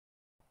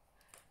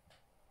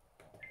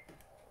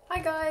Hi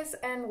guys,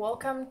 and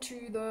welcome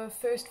to the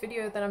first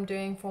video that I'm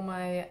doing for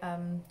my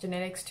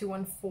Genetics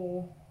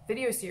 214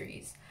 video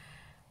series.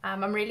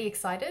 I'm really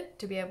excited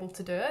to be able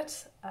to do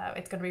it.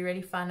 It's going to be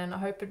really fun, and I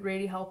hope it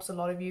really helps a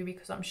lot of you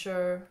because I'm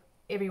sure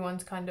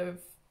everyone's kind of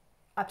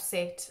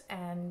upset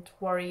and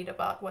worried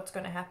about what's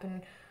going to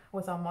happen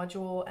with our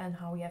module and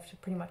how we have to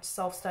pretty much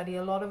self-study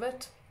a lot of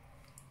it.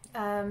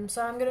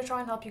 So I'm going to try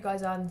and help you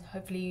guys out, and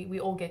hopefully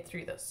we all get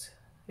through this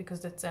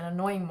because it's an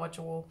annoying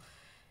module.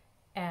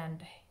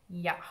 And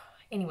yeah,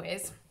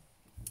 anyways,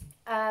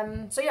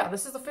 so yeah,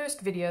 this is the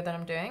first video that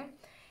I'm doing,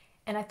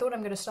 and I thought I'm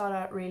going to start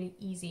out really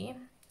easy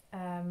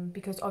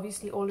because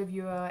obviously all of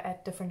you are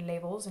at different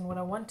levels, and what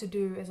I want to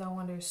do is I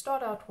want to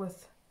start out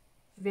with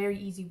very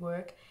easy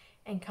work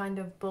and kind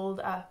of build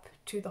up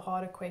to the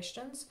harder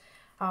questions.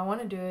 How I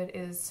want to do it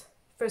is,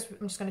 first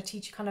I'm just going to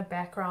teach you kind of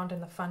background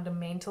and the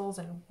fundamentals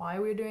and why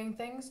we're doing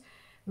things,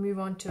 move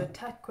on to a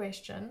TUT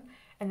question,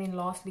 and then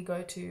lastly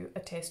go to a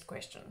test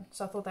question.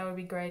 So I thought that would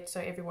be great so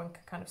everyone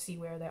can kind of see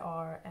where they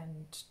are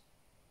and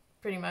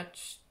pretty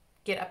much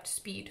get up to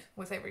speed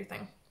with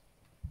everything.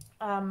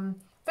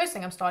 First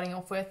thing I'm starting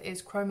off with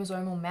is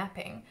chromosomal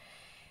mapping,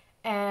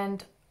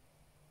 and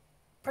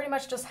pretty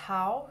much just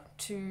how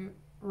to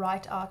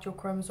write out your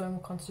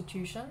chromosomal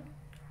constitution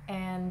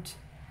and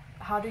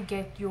how to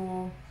get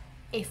your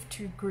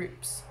F2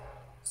 groups.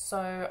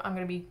 So I'm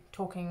going to be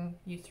talking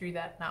you through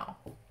that now.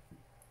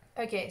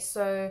 Okay,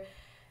 so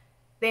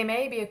there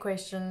may be a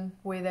question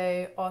where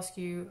they ask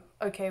you,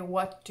 okay,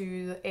 what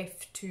do the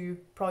F2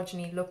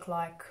 progeny look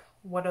like?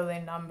 What are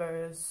their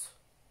numbers?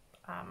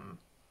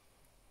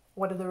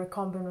 What are the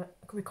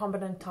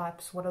recombinant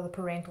types? What are the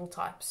parental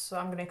types? So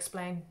I'm going to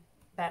explain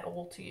that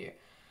all to you.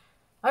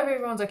 I hope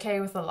everyone's okay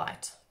with the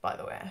light, by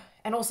the way,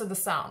 and also the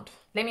sound.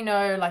 Let me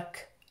know,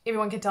 like,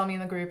 everyone can tell me in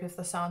the group if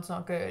the sound's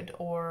not good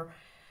or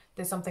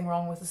there's something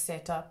wrong with the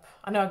setup.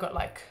 I know I've got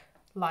like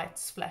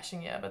lights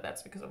flashing here, but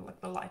that's because of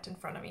like the light in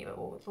front of me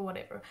or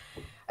whatever.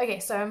 Okay,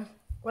 so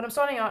what I'm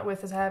starting out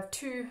with is I have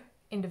two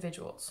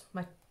individuals,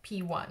 my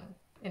P1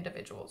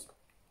 individuals,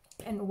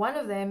 and one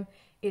of them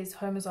is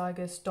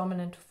homozygous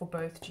dominant for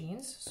both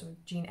genes, so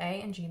gene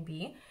A and gene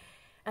B,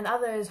 and the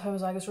other is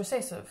homozygous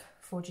recessive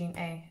for gene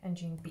A and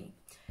gene B.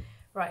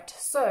 Right,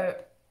 so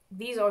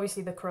these are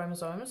obviously the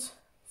chromosomes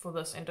for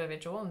this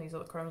individual, and these are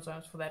the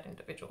chromosomes for that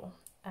individual.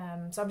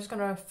 So I'm just going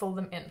to fill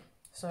them in.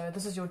 So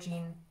this is your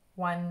gene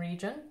 1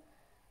 region.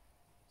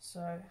 So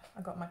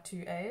I got my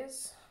two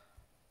A's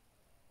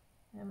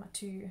and my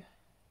two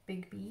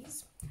big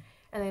B's,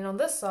 and then on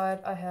this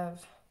side I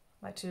have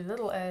my two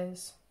little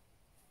A's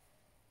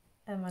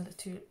and my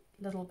two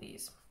little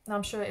B's. Now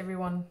I'm sure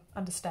everyone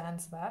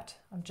understands that.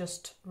 I'm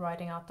just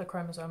writing out the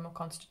chromosomal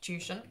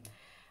constitution.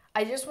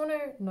 I just want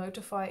to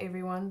notify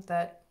everyone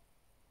that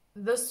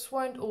this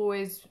won't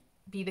always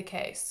be the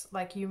case.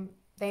 Like,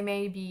 they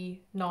may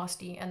be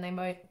nasty and they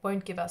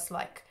won't give us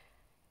like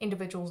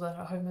individuals that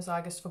are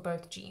homozygous for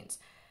both genes.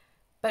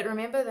 But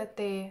remember that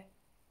their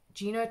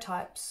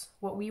genotypes,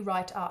 what we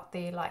write out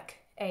there, like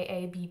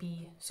AA,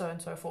 BB, so on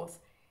and so forth,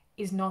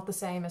 is not the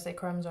same as their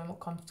chromosomal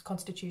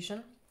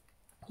constitution.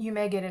 You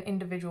may get an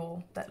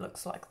individual that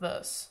looks like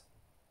this.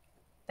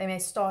 They may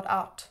start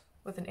out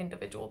with an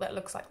individual that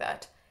looks like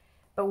that,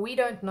 but we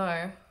don't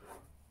know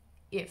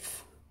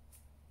if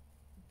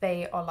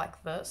they are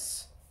like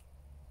this,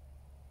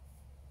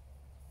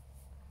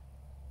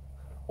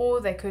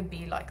 or they could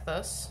be like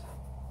this.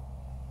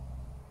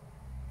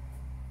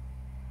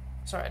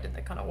 Sorry, I did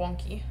that kind of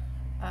wonky.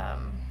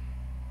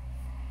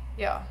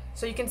 Yeah,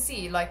 so you can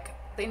see like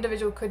the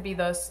individual could be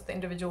this, the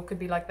individual could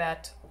be like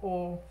that,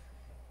 or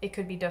it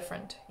could be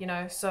different, you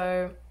know.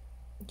 So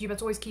you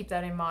must always keep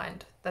that in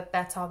mind, that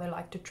that's how they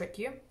like to trick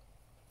you.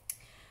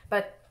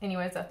 But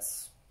anyways,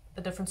 that's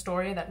a different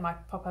story that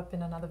might pop up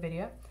in another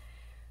video.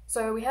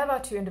 So we have our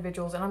two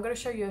individuals, and I'm going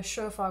to show you a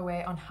surefire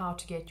way on how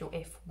to get your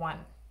F1,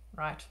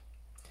 right?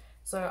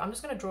 So I'm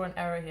just going to draw an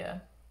arrow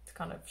here to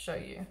kind of show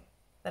you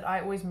that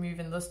I always move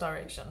in this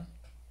direction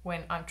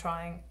when I'm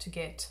trying to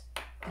get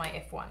my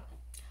F1.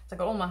 So I've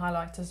got all my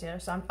highlighters here,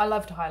 so I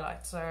love to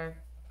highlight, so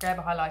grab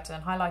a highlighter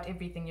and highlight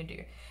everything you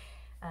do.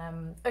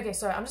 Okay,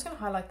 so I'm just going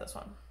to highlight this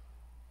one.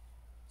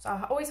 So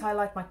I always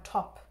highlight my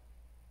top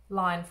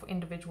line for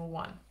individual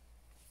 1.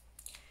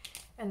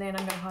 And then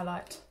I'm going to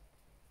highlight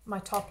my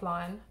top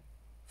line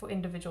for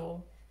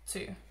individual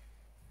 2.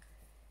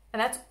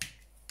 And that's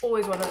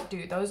always what I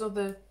do. Those are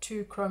the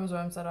two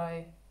chromosomes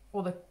that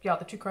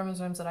the two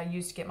chromosomes that I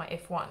use to get my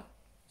F1.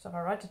 So if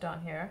I write it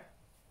down here,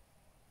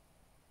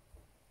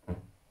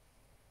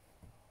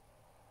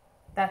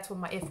 that's what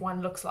my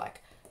F1 looks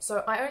like.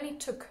 So I only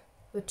took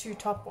the two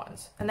top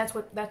ones, and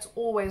that's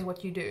always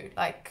what you do.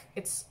 Like,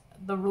 it's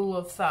the rule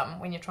of thumb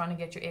when you're trying to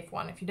get your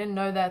F1. If you didn't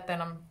know that,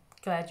 then I'm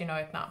glad you know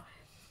it now.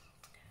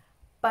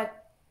 But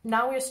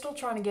now we're still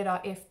trying to get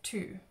our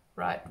F2,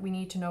 right? We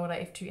need to know what our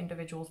F2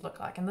 individuals look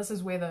like, and this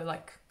is where the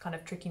like kind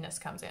of trickiness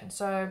comes in.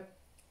 So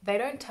they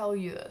don't tell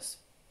you this,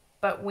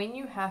 but when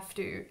you have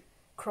to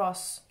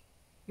cross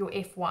your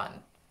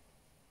F1,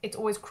 it's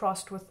always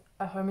crossed with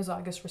a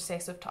homozygous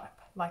recessive type.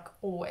 like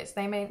always.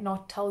 They may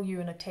not tell you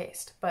in a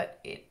test, but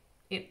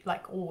it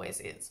like always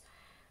is.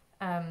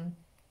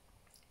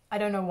 I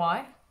don't know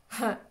why,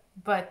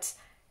 but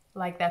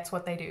like that's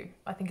what they do.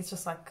 I think it's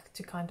just like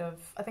to kind of,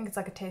 I think it's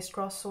like a test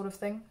cross sort of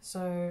thing.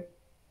 So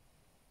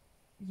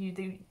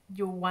you'll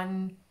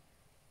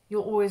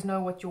always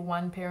know what your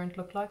one parent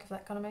looked like, if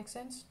that kind of makes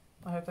sense.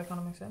 I hope that kind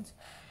of makes sense.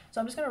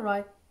 So I'm just going to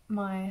write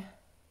my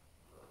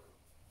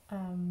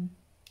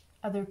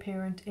other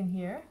parent in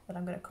here that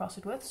I'm going to cross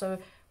it with. So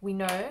we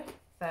know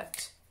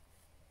that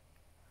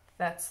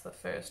that's the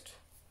first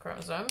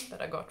chromosome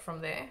that I got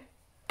from there,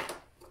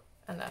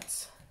 and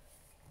that's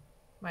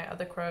my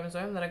other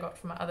chromosome that I got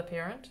from my other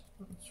parent.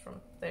 It's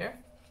from there.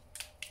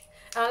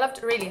 And I love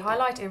to really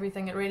highlight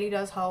everything. It really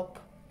does help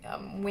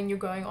when you're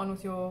going on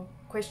with your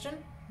question.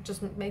 It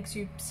just makes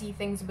you see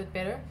things a bit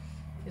better.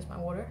 Here's my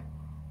water.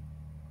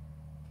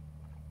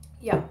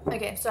 Yeah,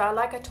 okay, so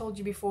like I told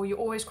you before, you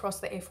always cross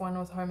the F1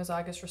 with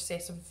homozygous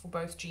recessive for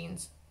both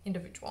genes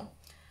individual.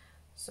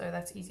 So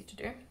that's easy to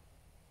do.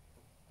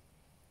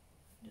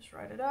 Just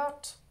write it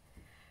out.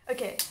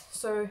 Okay,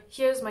 so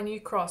here's my new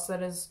cross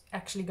that is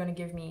actually going to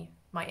give me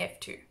my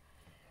F2,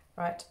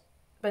 right?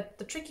 But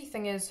the tricky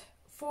thing is,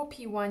 for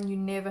P1 you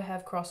never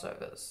have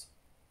crossovers.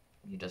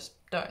 You just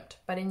don't.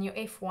 But in your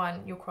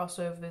F1, your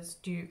crossovers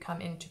do come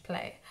into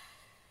play.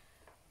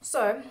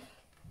 So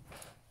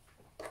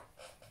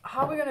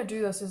how we're going to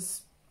do this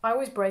is, I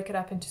always break it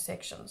up into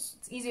sections.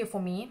 It's easier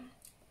for me.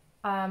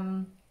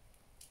 I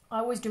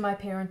always do my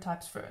parent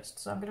types first.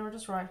 So I'm going to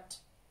just write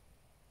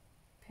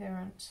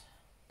parent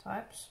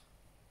types.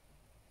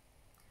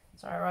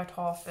 So I write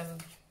half in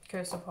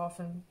cursive, half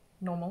in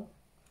normal.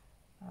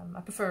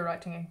 I prefer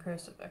writing in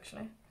cursive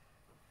actually.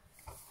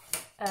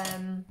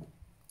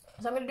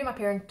 So I'm going to do my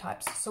parent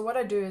types. So what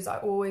I do is I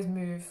always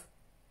move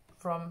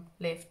from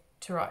left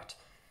to right.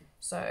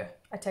 So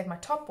I take my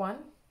top one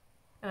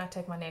and I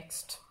take my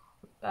next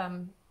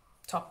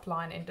top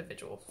line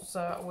individual.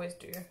 So I always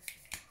do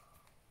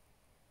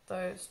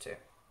those two.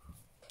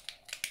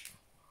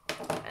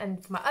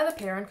 And for my other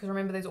parent, because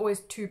remember there's always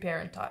two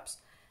parent types,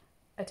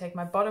 I take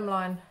my bottom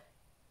line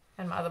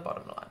and my other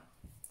bottom line.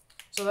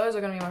 So those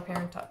are going to be my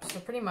parent types. So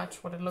pretty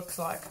much what it looks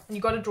like. And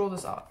you got to draw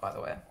this out, by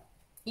the way.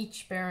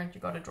 Each parent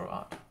you got to draw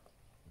out.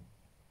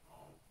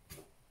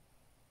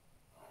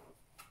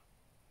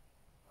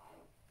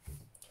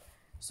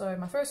 So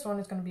my first one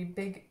is going to be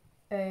big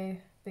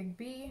A, big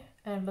B,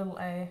 and little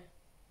a,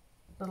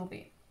 little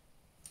b.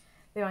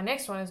 Then my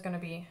next one is going to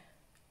be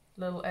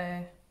little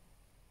a,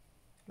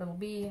 little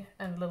b,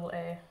 and little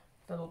a,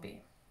 little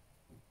b.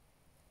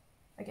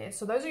 Okay,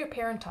 so those are your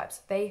parent types.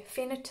 They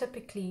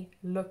phenotypically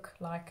look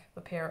like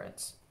the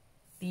parents.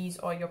 These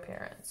are your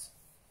parents.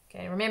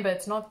 Okay, remember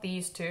it's not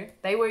these two.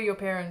 They were your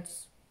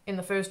parents in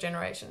the first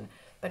generation,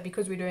 but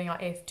because we're doing our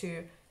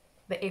F2,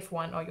 the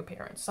F1 are your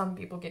parents. Some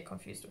people get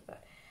confused with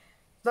that.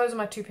 Those are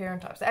my two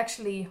parent types. They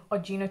actually are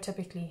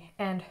genotypically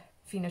and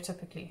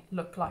phenotypically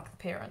look like the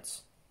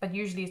parents, but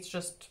usually it's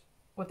just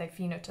what they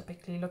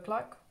phenotypically look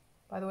like,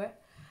 by the way.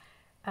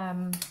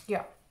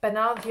 Yeah, but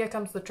now here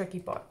comes the tricky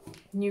part.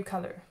 New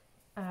color.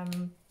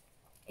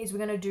 Is we're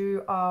going to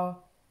do our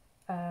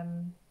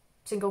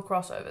single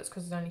crossovers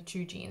because there's only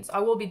two genes. I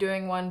will be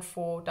doing one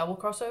for double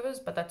crossovers,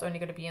 but that's only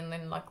going to be in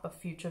then like the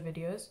future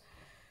videos.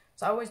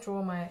 So I always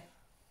draw my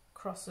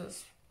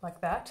crosses like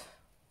that.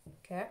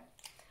 Okay.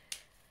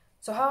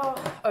 So how,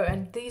 oh,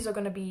 and these are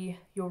going to be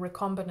your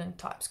recombinant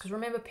types, because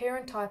remember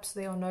parent types,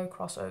 there are no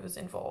crossovers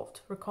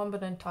involved.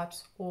 Recombinant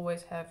types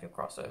always have your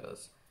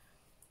crossovers.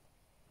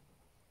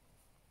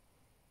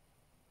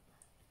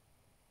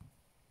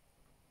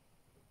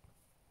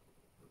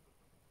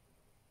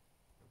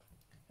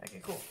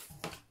 Okay, cool.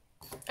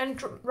 And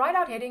write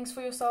out headings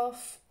for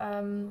yourself.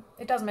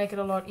 It does make it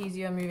a lot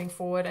easier moving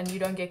forward and you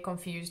don't get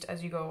confused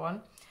as you go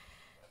on.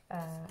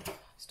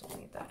 Still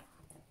need that.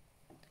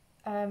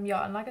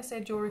 Yeah, and like I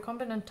said, your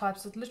recombinant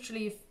types, it's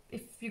literally,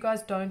 if you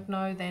guys don't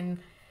know, then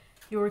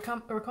your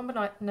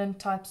recombinant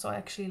types are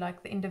actually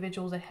like the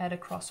individuals that had a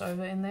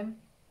crossover in them,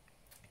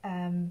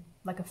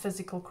 like a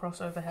physical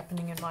crossover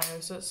happening in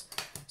meiosis.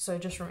 So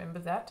just remember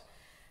that.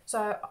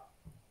 So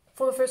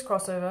for the first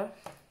crossover,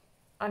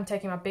 I'm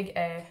taking my big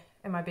A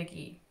and my big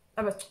E,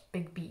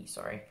 big B,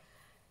 sorry.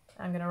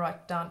 I'm going to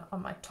write down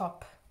on my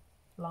top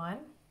line.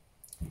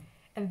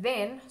 And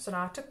then, so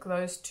now I took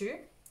those two,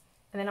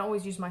 and then I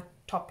always use my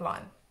top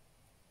line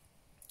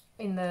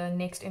in the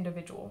next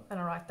individual, and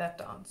I write that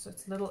down. So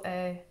it's little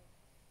a,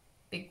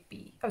 big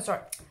B. Oh,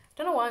 sorry. I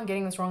don't know why I'm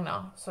getting this wrong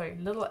now. Sorry,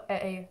 little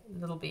a,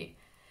 little b.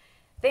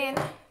 Then,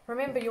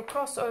 remember your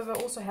crossover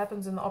also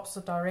happens in the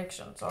opposite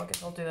direction. So I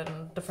guess I'll do that in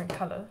a different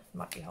color. It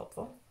might be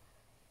helpful.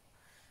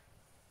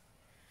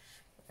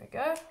 There we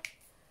go.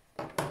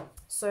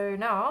 So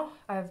now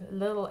I have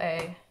little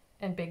a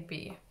and big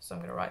B. So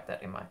I'm going to write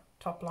that in my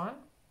top line.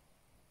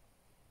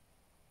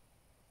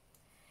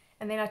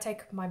 And then I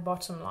take my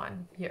bottom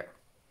line here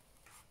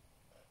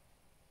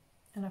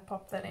and I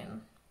pop that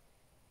in.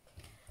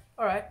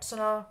 Alright, so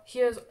now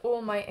here's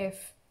all my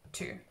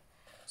F2.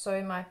 So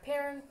in my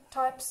parent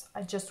types,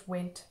 I just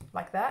went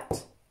like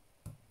that.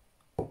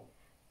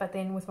 But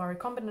then with my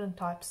recombinant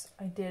types,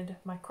 I did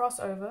my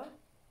crossover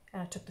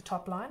and I took the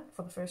top line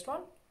for the first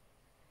one,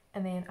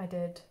 and then I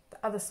did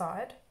the other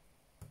side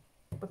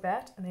with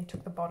that, and then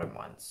took the bottom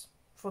ones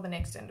for the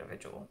next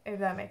individual, if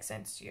that makes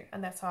sense to you.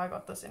 And that's how I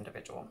got this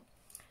individual.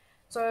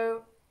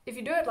 So if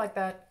you do it like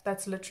that,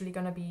 that's literally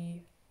going to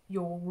be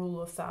your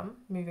rule of thumb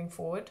moving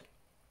forward.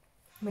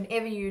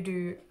 Whenever you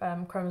do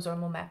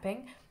chromosomal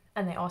mapping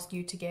and they ask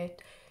you to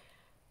get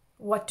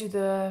what do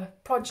the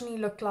progeny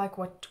look like,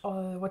 what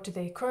do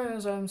their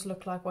chromosomes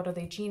look like, what are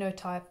their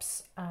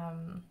genotypes,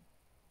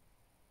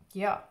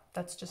 yeah,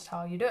 that's just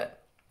how you do it.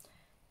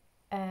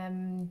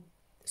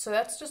 So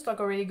that's just like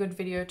a really good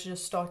video to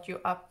just start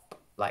you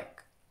up,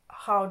 like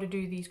how to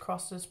do these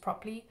crosses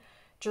properly.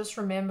 Just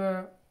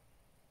remember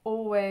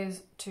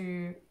always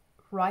to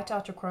write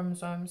out your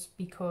chromosomes,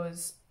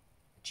 because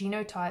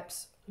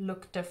genotypes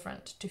look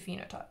different to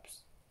phenotypes.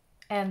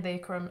 And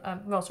they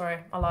well,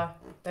 sorry, I lie.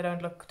 They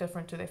don't look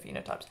different to their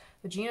phenotypes.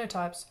 The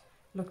genotypes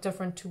look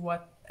different to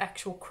what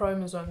actual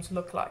chromosomes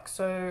look like.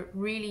 So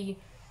really,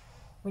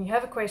 when you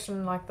have a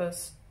question like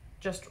this,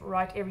 just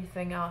write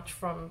everything out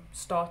from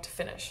start to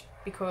finish,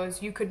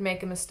 because you could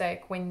make a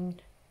mistake when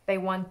they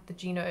want the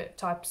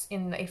genotypes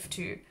in the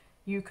F2.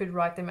 You could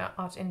write them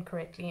out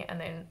incorrectly, and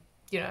then,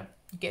 you know,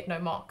 you get no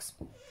marks.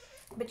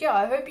 But yeah,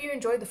 I hope you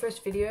enjoyed the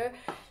first video.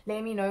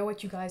 Let me know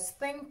what you guys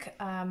think.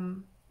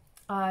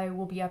 I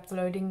will be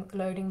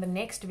loading the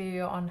next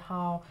video on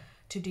how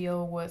to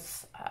deal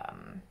with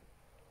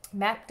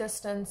map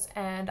distance,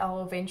 and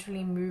I'll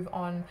eventually move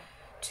on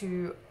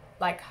to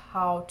like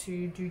how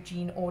to do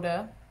gene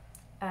order,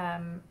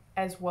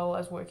 as well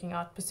as working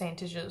out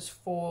percentages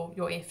for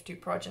your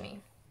F2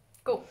 progeny.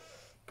 Cool.